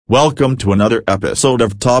Welcome to another episode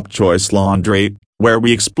of Top Choice Laundry, where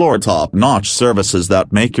we explore top-notch services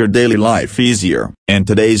that make your daily life easier. In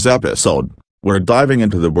today's episode, we're diving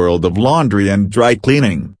into the world of laundry and dry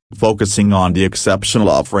cleaning, focusing on the exceptional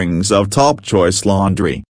offerings of Top Choice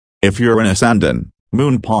Laundry. If you're in Essendon,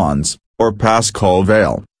 Moon Ponds, or Pascal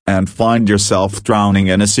Vale, and find yourself drowning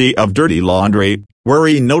in a sea of dirty laundry,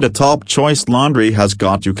 worry not. Top Choice Laundry has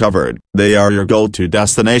got you covered. They are your go-to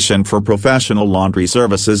destination for professional laundry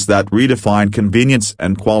services that redefine convenience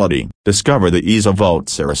and quality. Discover the ease of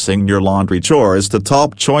outsourcing your laundry chores to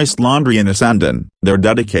Top Choice Laundry in Essendon. Their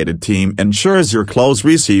dedicated team ensures your clothes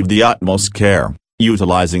receive the utmost care,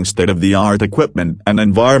 utilizing state-of-the-art equipment and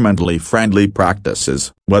environmentally friendly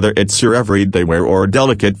practices. Whether it's your everyday wear or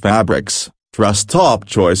delicate fabrics, trust Top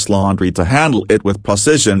Choice Laundry to handle it with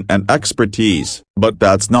precision and expertise. But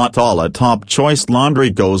that's not all. Top Choice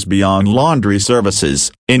Laundry goes beyond laundry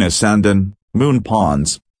services. In Essendon, Moon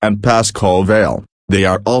Ponds, and Pascal Vale, they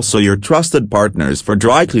are also your trusted partners for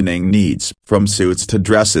dry cleaning needs. From suits to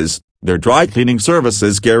dresses, their dry cleaning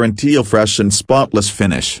services guarantee a fresh and spotless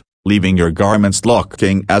finish, leaving your garments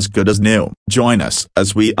looking as good as new. Join us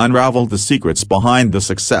as we unravel the secrets behind the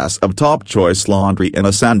success of Top Choice Laundry in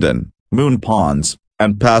Essendon, Moon Ponds,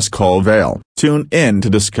 and Pascal Vale. Tune in to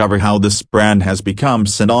discover how this brand has become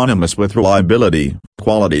synonymous with reliability,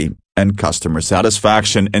 quality, and customer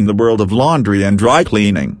satisfaction in the world of laundry and dry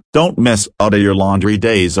cleaning. Don't miss out. Your laundry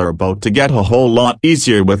days are about to get a whole lot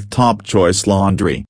easier with Top Choice Laundry.